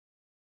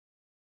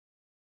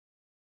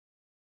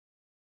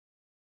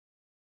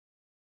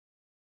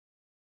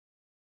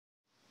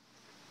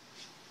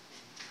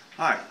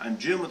Hi, I'm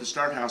Jim with the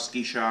Start House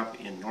Ski Shop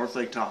in North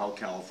Lake Tahoe,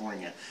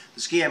 California.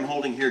 The ski I'm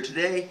holding here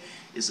today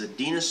is a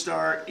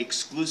Dynastar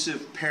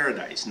Exclusive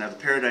Paradise. Now the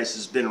Paradise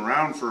has been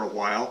around for a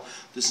while.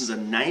 This is a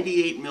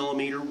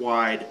 98mm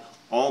wide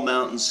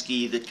all-mountain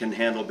ski that can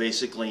handle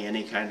basically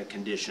any kind of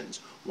conditions.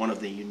 One of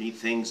the unique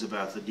things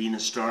about the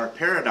Dynastar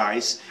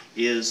Paradise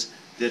is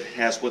that it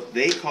has what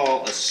they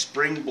call a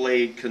spring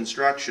blade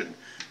construction.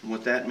 And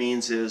what that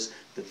means is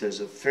that there's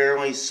a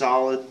fairly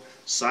solid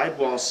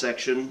sidewall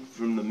section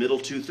from the middle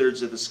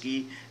two-thirds of the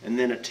ski, and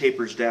then it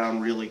tapers down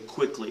really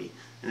quickly,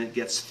 and it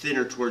gets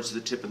thinner towards the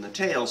tip and the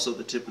tail, so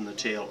the tip and the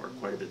tail are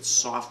quite a bit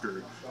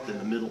softer than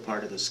the middle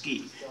part of the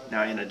ski.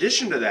 Now in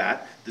addition to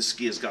that, the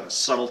ski has got a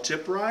subtle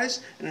tip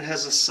rise and it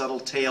has a subtle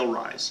tail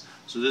rise.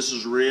 So this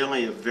is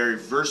really a very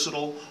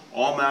versatile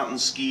all-mountain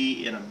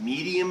ski in a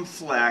medium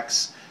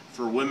flex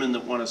for women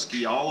that want to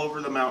ski all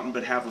over the mountain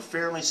but have a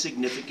fairly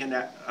significant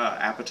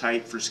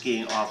appetite for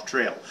skiing off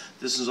trail.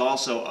 This is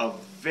also a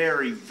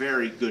very,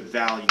 very good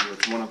value.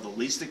 It's one of the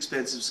least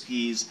expensive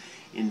skis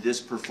in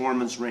this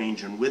performance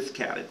range and width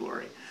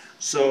category.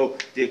 So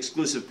the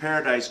Exclusive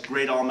Paradise,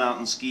 great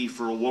all-mountain ski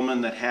for a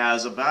woman that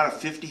has about a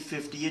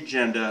 50-50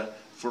 agenda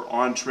for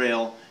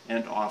on-trail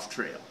and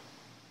off-trail.